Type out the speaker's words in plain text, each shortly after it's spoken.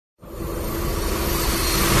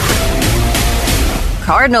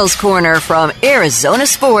Cardinals Corner from Arizona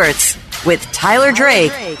Sports with Tyler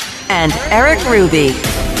Drake and Eric Ruby.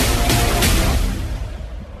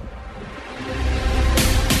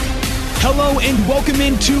 Hello and welcome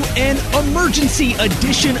into an emergency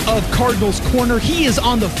edition of Cardinals Corner. He is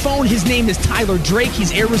on the phone. His name is Tyler Drake.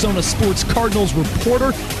 He's Arizona Sports Cardinals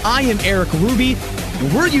reporter. I am Eric Ruby,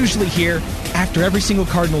 and we're usually here after every single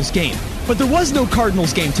Cardinals game. But there was no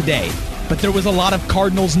Cardinals game today. But there was a lot of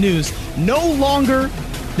Cardinals news. No longer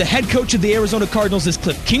the head coach of the Arizona Cardinals is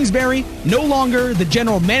Kliff Kingsbury. No longer the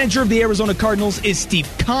general manager of the Arizona Cardinals is Steve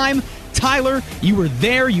Keim. Tyler, you were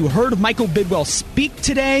there. You heard Michael Bidwill speak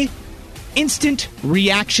today. Instant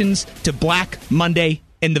reactions to Black Monday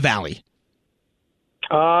in the Valley.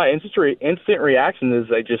 Instant reaction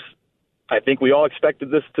is I think we all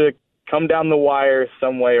expected this to come down the wire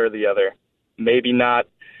some way or the other. Maybe not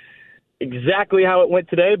exactly how it went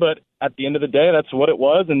today, but at the end of the day, that's what it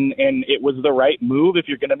was, and it was the right move. If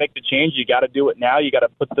you're going to make the change, you got to do it now. You got to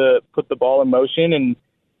put the ball in motion, and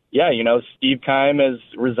Steve Keim has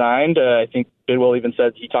resigned. I think Bidwill even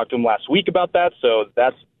said he talked to him last week about that, so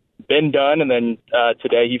that's been done, and then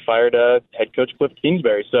today he fired head coach Kliff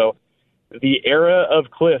Kingsbury. So the era of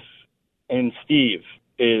Kliff and Steve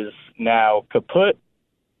is now kaput,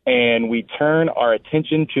 and we turn our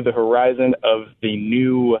attention to the horizon of the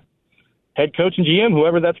new head coach and GM,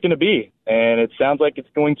 whoever that's going to be. And it sounds like it's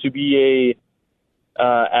going to be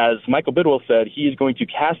as Michael Bidwill said, he is going to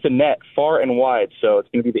cast a net far and wide. So it's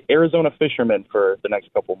going to be the Arizona fishermen for the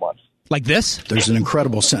next couple of months. Like this? There's an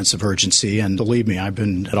incredible sense of urgency, and believe me, I've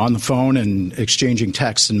been on the phone and exchanging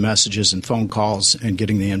texts and messages and phone calls and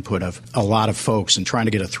getting the input of a lot of folks and trying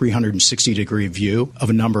to get a 360-degree view of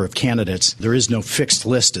a number of candidates. There is no fixed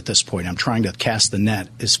list at this point. I'm trying to cast the net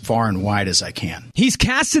as far and wide as I can. He's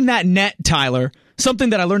casting that net, Tyler. Something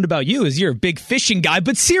that I learned about you is you're a big fishing guy,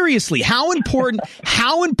 but seriously, how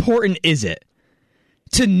important is it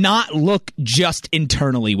to not look just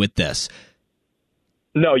internally with this?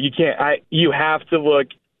 No, you can't. You have to look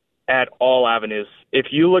at all avenues. If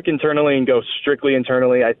you look internally and go strictly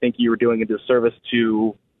internally, I think you were doing a disservice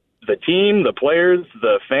to the team, the players,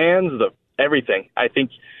 the fans, everything. I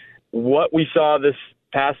think what we saw this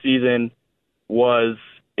past season was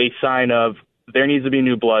a sign of there needs to be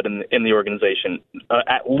new blood in the organization,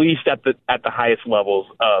 at least at the highest levels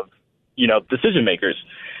of decision makers.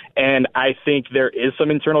 And I think there is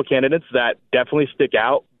some internal candidates that definitely stick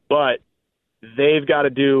out, but they've got to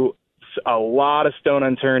do a lot of stone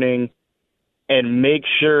unturning and make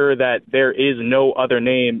sure that there is no other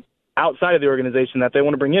name outside of the organization that they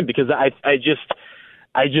want to bring in. Because I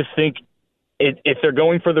just think if they're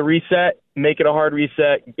going for the reset, make it a hard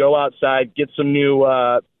reset. Go outside, get some new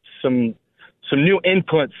some new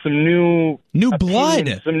inputs, some new blood,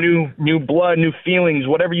 opinions, some new blood, new feelings,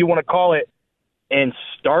 whatever you want to call it, and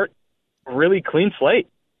start really clean slate.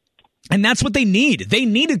 And that's what they need. They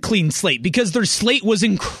need a clean slate because their slate was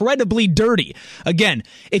incredibly dirty. Again,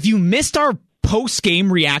 if you missed our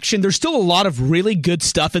post-game reaction, there's still a lot of really good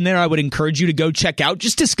stuff in there I would encourage you to go check out,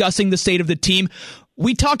 just discussing the state of the team.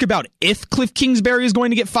 We talk about if Kliff Kingsbury is going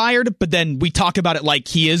to get fired, but then we talk about it like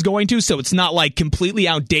he is going to, so it's not like completely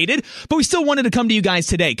outdated. But we still wanted to come to you guys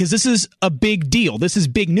today because this is a big deal. This is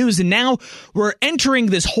big news, and now we're entering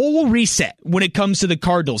this whole reset when it comes to the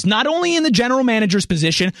Cardinals, not only in the general manager's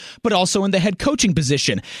position, but also in the head coaching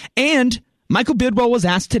position. And Michael Bidwill was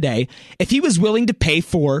asked today if he was willing to pay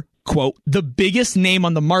for, quote, the biggest name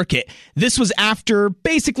on the market. This was after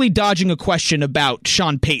basically dodging a question about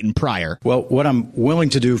Sean Payton prior. Well, what I'm willing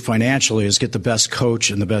to do financially is get the best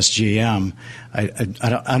coach and the best GM.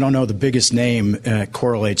 I don't know the biggest name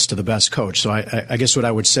correlates to the best coach. So I guess what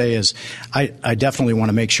I would say is I definitely want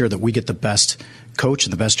to make sure that we get the best coach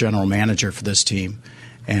and the best general manager for this team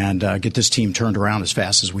and get this team turned around as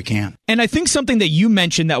fast as we can. And I think something that you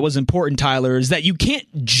mentioned that was important, Tyler, is that you can't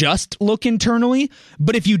just look internally,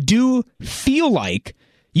 but if you do feel like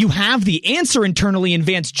you have the answer internally in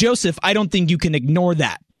Vance Joseph, I don't think you can ignore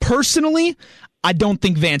that. Personally, I don't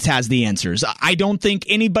think Vance has the answers. I don't think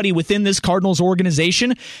anybody within this Cardinals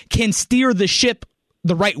organization can steer the ship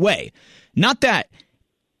the right way. Not that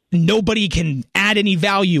nobody can add any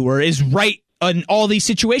value or is right in all these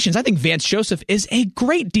situations. I think Vance Joseph is a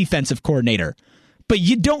great defensive coordinator, but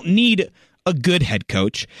you don't need a good head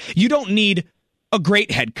coach. You don't need a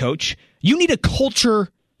great head coach. You need a culture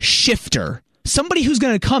shifter, somebody who's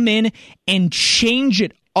going to come in and change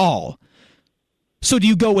it all. So do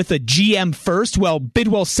you go with a GM first? Well,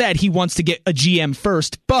 Bidwill said he wants to get a GM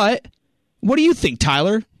first, but what do you think,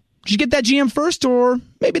 Tyler? Did you get that GM first or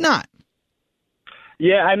maybe not?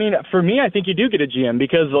 Yeah, I mean, for me, I think you do get a GM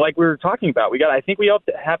because, like we were talking about, I think we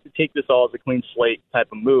have to take this all as a clean slate type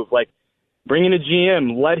of move. Like, bring in a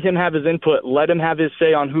GM, let him have his input, let him have his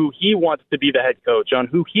say on who he wants to be the head coach, on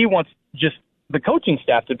who he wants just the coaching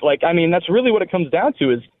staff to like. I mean, that's really what it comes down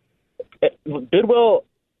to. Is Bidwell,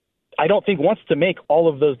 I don't think, wants to make all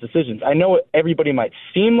of those decisions. I know everybody might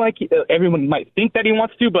everyone might think that he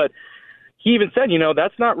wants to, but he even said,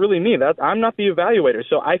 that's not really me. I'm not the evaluator.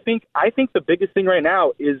 So I think the biggest thing right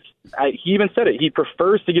now is he even said it. He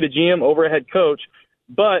prefers to get a GM over a head coach,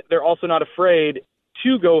 but they're also not afraid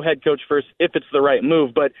to go head coach first if it's the right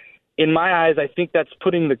move. But in my eyes, I think that's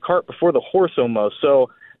putting the cart before the horse almost. So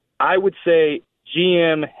I would say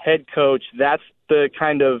GM, head coach, that's the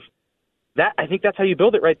kind of that. I think that's how you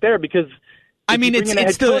build it right there because I mean, it's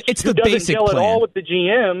the basic plan. At all with the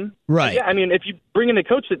GM, right? Yeah, I mean, if you bring in a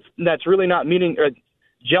coach that's really not meeting or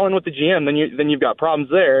gelling with the GM, then you've got problems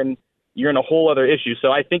there, and you're in a whole other issue. So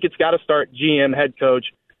I think it's got to start GM, head coach,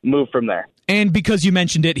 move from there. And because you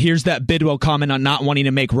mentioned it, here's that Bidwell comment on not wanting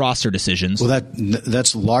to make roster decisions. Well,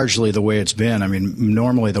 that's largely the way it's been. I mean,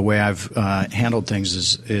 normally the way I've handled things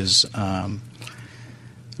is I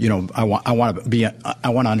want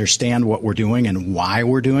to understand what we're doing and why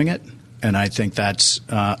we're doing it. And I think that's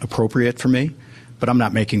appropriate for me. But I'm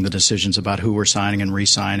not making the decisions about who we're signing and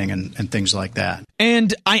re-signing and things like that.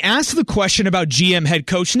 And I asked the question about GM head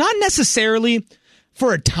coach, not necessarily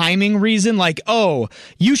for a timing reason, like, oh,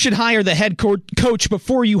 you should hire the head coach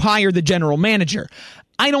before you hire the general manager.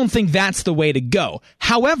 I don't think that's the way to go.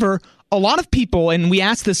 However, a lot of people, and we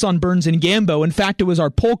asked this on Burns and Gambo, in fact, it was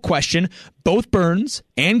our poll question, both Burns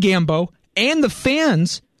and Gambo and the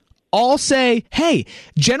fans all say, hey,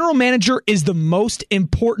 general manager is the most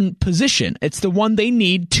important position. It's the one they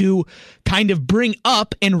need to kind of bring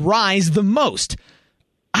up and rise the most.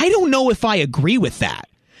 I don't know if I agree with that.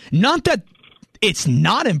 Not that it's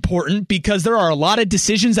not important, because there are a lot of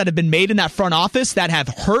decisions that have been made in that front office that have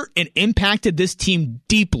hurt and impacted this team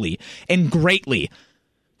deeply and greatly.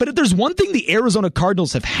 But if there's one thing the Arizona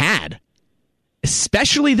Cardinals have had,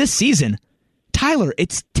 especially this season, Tyler,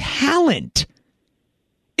 it's talent.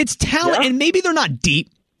 It's talent, and maybe they're not deep,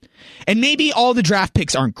 and maybe all the draft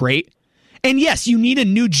picks aren't great. And yes, you need a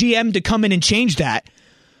new GM to come in and change that.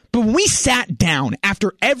 But when we sat down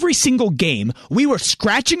after every single game, we were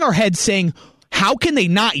scratching our heads saying, how can they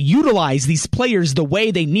not utilize these players the way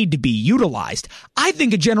they need to be utilized? I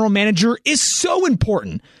think a general manager is so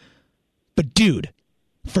important. But dude,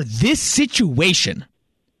 for this situation,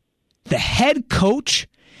 the head coach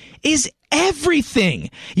is everything.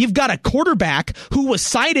 You've got a quarterback who was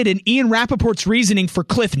cited in Ian Rappaport's reasoning for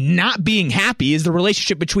Kliff not being happy is the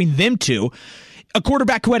relationship between them two. A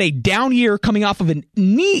quarterback who had a down year coming off of a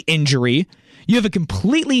knee injury. You have a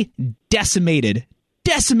completely decimated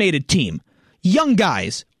team. Young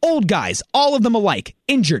guys, old guys, all of them alike,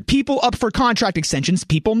 injured, people up for contract extensions,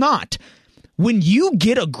 people not. When you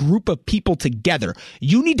get a group of people together,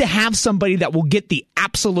 you need to have somebody that will get the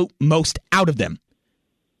absolute most out of them.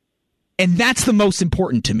 And that's the most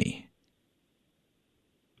important to me.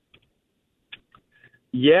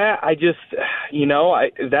 Yeah,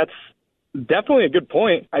 that's definitely a good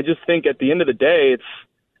point. I just think at the end of the day,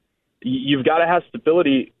 you've got to have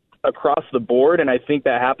stability across the board, and I think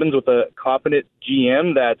that happens with a competent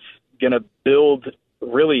GM that's going to build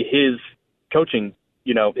really his coaching,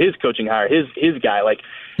 his coaching hire, his guy. Like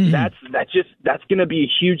that's going to be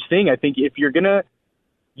a huge thing. I think if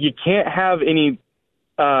you can't have any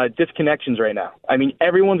disconnections right now. I mean,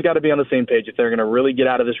 everyone's got to be on the same page if they're going to really get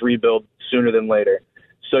out of this rebuild sooner than later.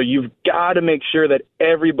 So you've got to make sure that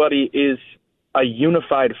everybody is a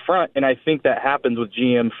unified front, and I think that happens with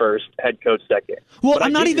GM first, head coach second. Well, but I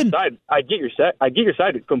get your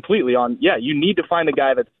side completely on. Yeah, you need to find a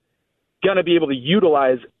guy that's going to be able to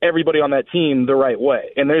utilize everybody on that team the right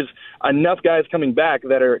way. And there's enough guys coming back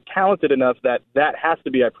that are talented enough that has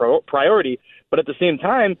to be a priority. But at the same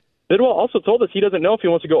time, Bidwell also told us he doesn't know if he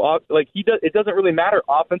wants to go off. Like it doesn't really matter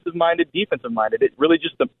offensive minded, defensive minded. It really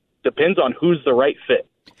just depends on who's the right fit.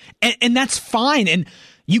 And that's fine. And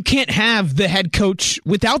you can't have the head coach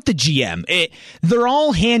without the GM. They're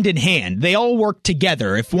all hand in hand. They all work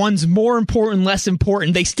together. If one's more important, less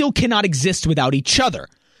important, they still cannot exist without each other.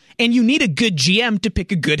 And you need a good GM to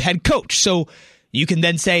pick a good head coach. So you can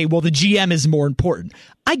then say, well, the GM is more important.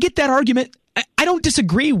 I get that argument. I don't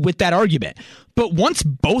disagree with that argument. But once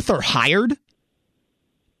both are hired,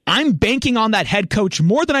 I'm banking on that head coach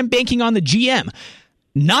more than I'm banking on the GM.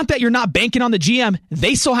 Not that you're not banking on the GM.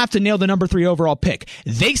 They still have to nail the number 3 overall pick.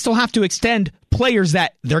 They still have to extend players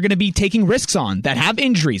that they're going to be taking risks on, that have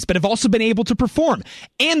injuries, but have also been able to perform.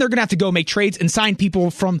 And they're going to have to go make trades and sign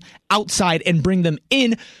people from outside and bring them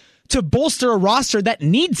in to bolster a roster that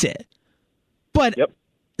needs it. But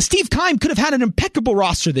Steve Keim could have had an impeccable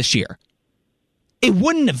roster this year. It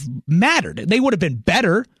wouldn't have mattered. They would have been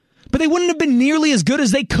better, but they wouldn't have been nearly as good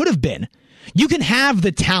as they could have been. You can have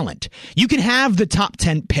the talent. You can have the top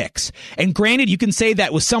 10 picks. And granted, you can say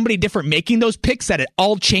that with somebody different making those picks that it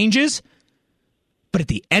all changes. But at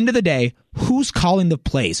the end of the day, who's calling the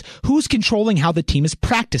plays? Who's controlling how the team is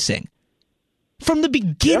practicing? From the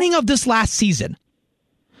beginning of this last season,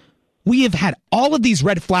 we have had all of these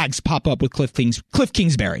red flags pop up with Kliff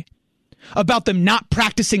Kingsbury about them not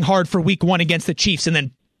practicing hard for week 1 against the Chiefs and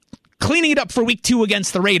then cleaning it up for week 2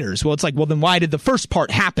 against the Raiders. Well, it's like, well, then why did the first part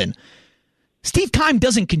happen? Steve Keim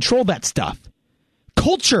doesn't control that stuff.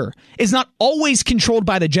 Culture is not always controlled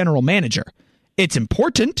by the general manager. It's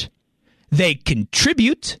important. They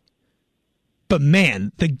contribute. But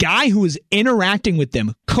man, the guy who is interacting with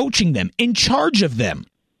them, coaching them, in charge of them,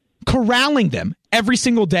 corralling them every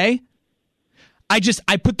single day, I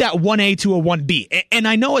put that 1A to a 1B. And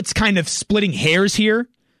I know it's kind of splitting hairs here,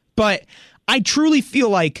 but I truly feel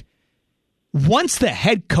like once the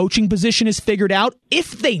head coaching position is figured out,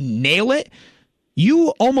 if they nail it, you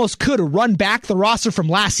almost could run back the roster from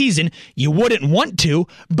last season. You wouldn't want to,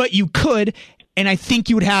 but you could, and I think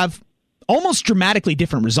you would have almost dramatically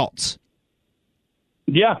different results.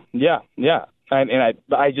 Yeah.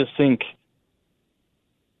 I just think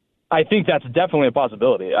that's definitely a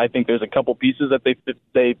possibility. I think there's a couple pieces that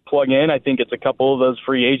they plug in. I think it's a couple of those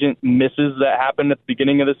free agent misses that happened at the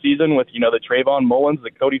beginning of the season with, the Trayvon Mullins,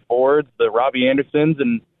 the Cody Fords, the Robbie Andersons,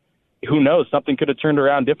 and who knows, something could have turned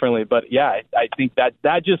around differently. But yeah, I think that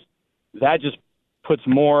just puts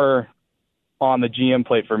more on the GM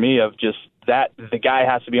plate for me of just that the guy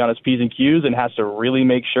has to be on his P's and Q's and has to really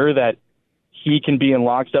make sure that he can be in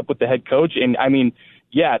lockstep with the head coach. And I mean,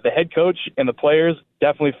 yeah, the head coach and the players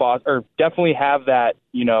definitely have that,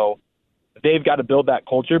 they've got to build that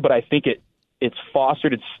culture, but I think it's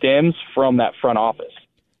fostered, it stems from that front office.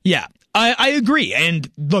 Yeah, I agree. And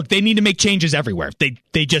look, they need to make changes everywhere.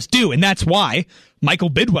 They just do. And that's why Michael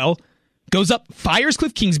Bidwell goes up, fires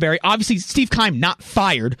Kliff Kingsbury. Obviously, Steve Keim not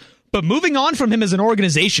fired, but moving on from him as an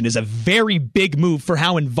organization is a very big move for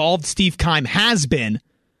how involved Steve Keim has been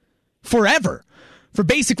forever, for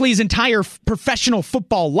basically his entire professional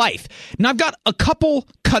football life. Now, I've got a couple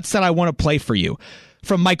cuts that I want to play for you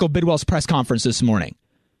from Michael Bidwell's press conference this morning.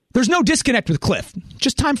 There's no disconnect with Kliff.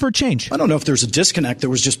 Just time for a change. I don't know if there's a disconnect. There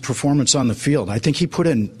was just performance on the field. I think he put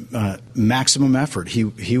in maximum effort.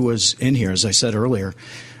 He was in here, as I said earlier.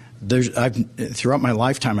 Throughout my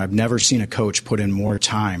lifetime, I've never seen a coach put in more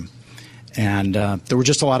time. And there were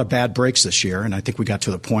just a lot of bad breaks this year, and I think we got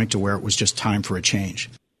to the point to where it was just time for a change.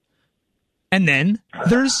 And then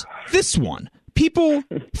there's this one. People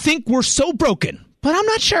think we're so broken, but I'm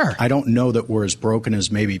not sure. I don't know that we're as broken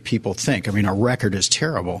as maybe people think. I mean, our record is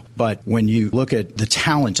terrible. But when you look at the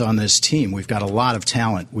talent on this team, we've got a lot of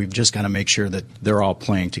talent. We've just got to make sure that they're all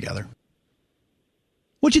playing together.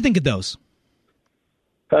 What'd you think of those?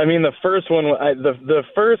 I mean, the first one, the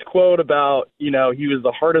first quote about, he was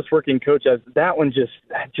the hardest working coach, that one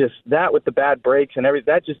just that with the bad breaks and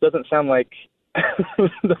everything, that just doesn't sound like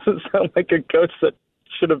a coach that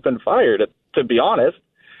should have been fired, to be honest,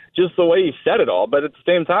 just the way he said it all. But at the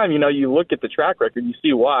same time, you look at the track record, you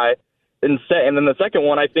see why. And then the second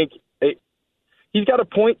one, I think he's got to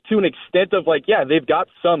point to an extent of they've got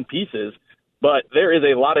some pieces, but there is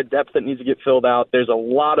a lot of depth that needs to get filled out. There's a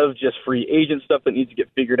lot of just free agent stuff that needs to get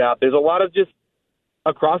figured out. There's a lot of just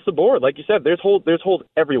across the board. Like you said, there's holes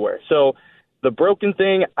everywhere. So the broken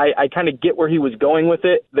thing, I kind of get where he was going with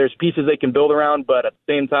it. There's pieces they can build around, but at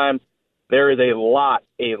the same time, there is a lot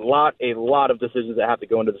of decisions that have to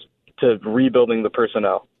go into this, to rebuilding the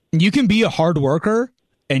personnel. You can be a hard worker,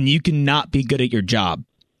 and you can not be good at your job.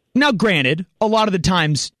 Now, granted, a lot of the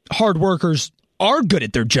times, hard workers are good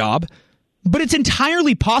at their job, but it's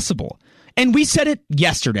entirely possible. And we said it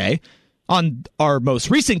yesterday on our most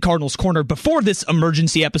recent Cardinals Corner before this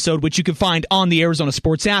emergency episode, which you can find on the Arizona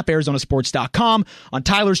Sports app, arizonasports.com, on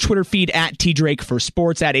Tyler's Twitter feed, at TDrake for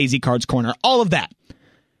Sports, at AZ Cards Corner, all of that.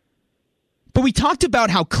 But we talked about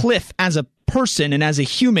how Kliff, as a person and as a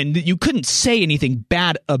human, that you couldn't say anything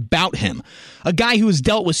bad about him. A guy who has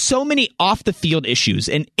dealt with so many off-the-field issues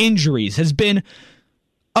and injuries, has been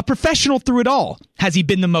a professional through it all. Has he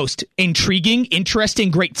been the most intriguing,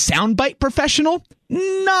 interesting, great soundbite professional?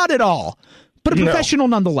 Not at all. But a professional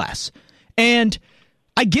nonetheless. And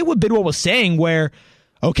I get what Bidwell was saying, where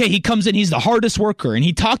Okay, he comes in, he's the hardest worker, and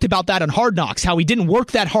he talked about that on Hard Knocks, how he didn't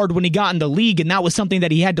work that hard when he got in the league, and that was something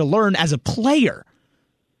that he had to learn as a player.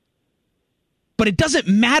 But it doesn't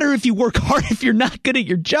matter if you work hard if you're not good at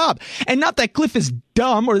your job. And not that Kliff is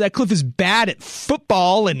dumb or that Kliff is bad at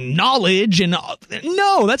football and knowledge. And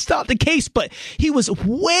no, that's not the case. But he was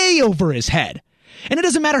way over his head. And it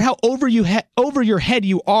doesn't matter how over your head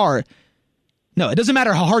you are. No, it doesn't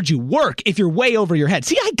matter how hard you work if you're way over your head.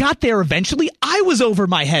 See, I got there eventually. I was over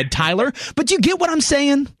my head, Tyler. But you get what I'm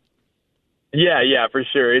saying? Yeah, for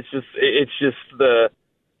sure. It's just the.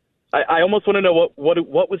 I almost want to know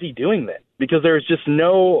what was he doing then, because there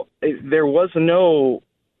was no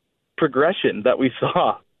progression that we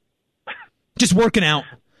saw. Just working out.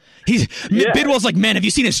 Bidwell's like, man, have you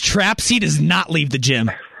seen his traps? He does not leave the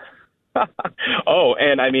gym. Oh,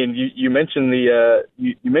 and I mean, you mentioned the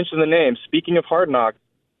name. Speaking of Hard Knocks,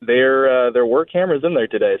 there were cameras in there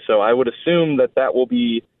today, so I would assume that will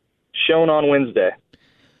be shown on Wednesday.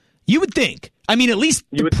 You would think. I mean, at least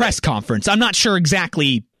the press conference. I'm not sure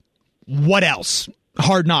exactly what else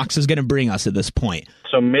Hard Knocks is going to bring us at this point.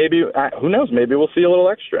 So maybe, who knows? Maybe we'll see a little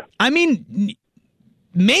extra. I mean,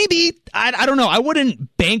 maybe. I don't know. I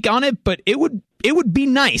wouldn't bank on it, but it would be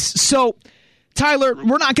nice. So, Tyler,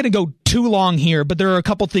 we're not going to go too long here, but there are a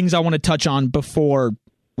couple things I want to touch on before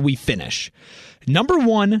we finish. Number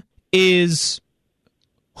one is,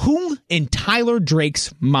 who in Tyler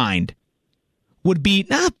Drake's mind would be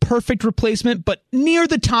not a perfect replacement, but near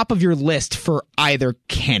the top of your list for either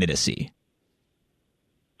candidacy?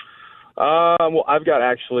 Well, I've got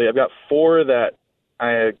four that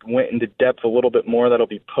I went into depth a little bit more that'll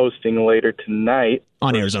be posting later tonight.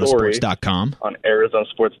 On ArizonaSports.com. On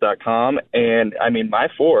ArizonaSports.com. And, I mean, my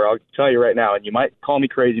four, I'll tell you right now, and you might call me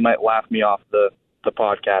crazy, you might laugh me off the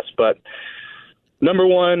podcast, but number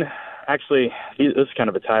one, actually, this is kind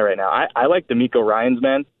of a tie right now. I like D'Amico Ryans,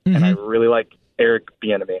 man, and I really like Eric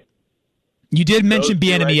Bieniemy. You did mention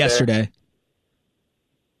Bieniemy yesterday. There.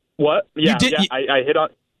 What? Yeah, I hit on.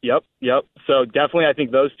 Yep. So definitely, I think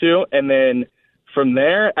those two, and then from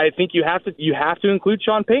there, I think you have to include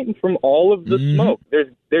Sean Payton from all of the smoke.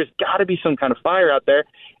 There's got to be some kind of fire out there,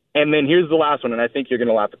 and then here's the last one, and I think you're going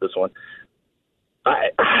to laugh at this one.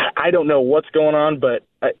 I don't know what's going on, but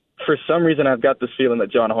for some reason, I've got this feeling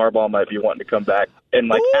that John Harbaugh might be wanting to come back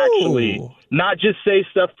and actually not just say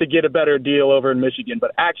stuff to get a better deal over in Michigan,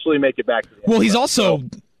 but actually make it back to the NFL. He's also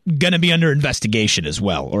going to be under investigation as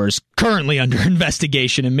well, or is currently under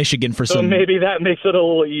investigation in Michigan for some. So maybe that makes it a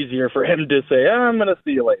little easier for him to say, I'm going to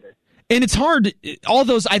see you later. And it's hard. All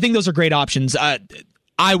those, I think those are great options.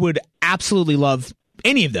 I would absolutely love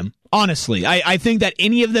any of them. Honestly, I think that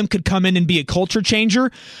any of them could come in and be a culture changer.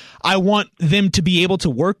 I want them to be able to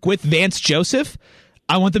work with Vance Joseph.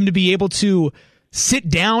 I want them to be able to sit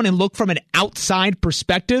down and look from an outside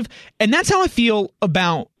perspective. And that's how I feel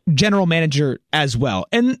about general manager as well.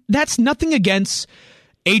 And that's nothing against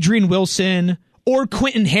Adrian Wilson or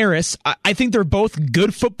Quentin Harris. I think they're both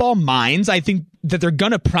good football minds. I think that they're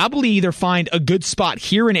going to probably either find a good spot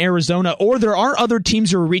here in Arizona, or there are other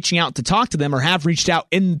teams who are reaching out to talk to them or have reached out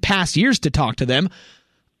in past years to talk to them.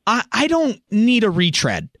 I don't need a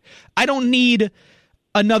retread. I don't need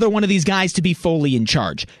another one of these guys to be fully in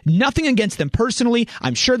charge. Nothing against them personally.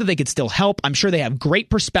 I'm sure that they could still help. I'm sure they have great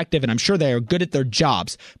perspective, and I'm sure they are good at their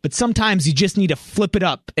jobs. But sometimes you just need to flip it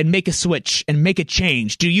up and make a switch and make a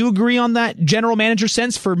change. Do you agree on that general manager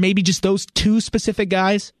sense for maybe just those two specific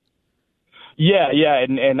guys? Yeah,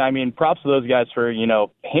 and I mean, props to those guys for,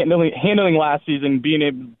 handling last season, being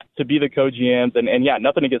able to be the co-GMs, and yeah,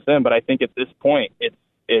 nothing against them, but I think at this point,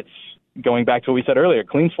 it's going back to what we said earlier,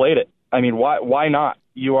 clean slate it. I mean, why not?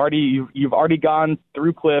 You've already gone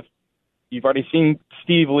through Kliff. You've already seen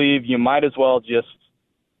Steve leave. You might as well just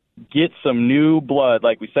get some new blood,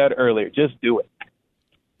 like we said earlier. Just do it.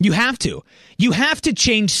 You have to. You have to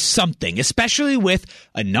change something, especially with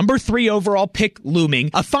a number 3 overall pick looming,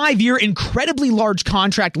 a 5-year incredibly large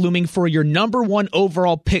contract looming for your number 1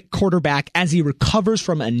 overall pick quarterback as he recovers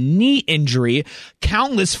from a knee injury,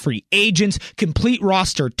 countless free agents, complete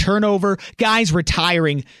roster turnover, guys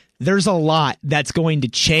retiring. There's a lot that's going to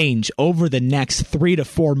change over the next 3 to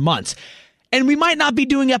 4 months. And we might not be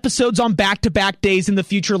doing episodes on back-to-back days in the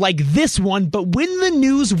future like this one, but when the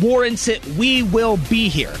news warrants it, we will be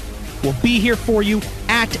here. We'll be here for you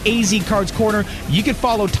at AZ Cards Corner. You can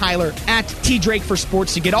follow Tyler at TDrake for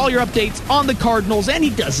Sports to get all your updates on the Cardinals, and he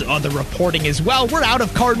does other reporting as well. We're out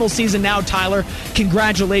of Cardinal season now, Tyler.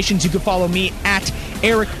 Congratulations. You can follow me at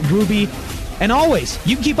Eric Ruby. And always,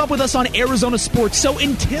 you can keep up with us on Arizona Sports. So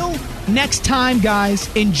until next time,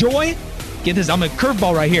 guys, enjoy. Get this, I'm a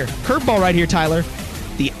curveball right here. Curveball right here, Tyler.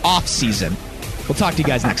 The off season. We'll talk to you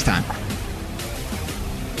guys next time.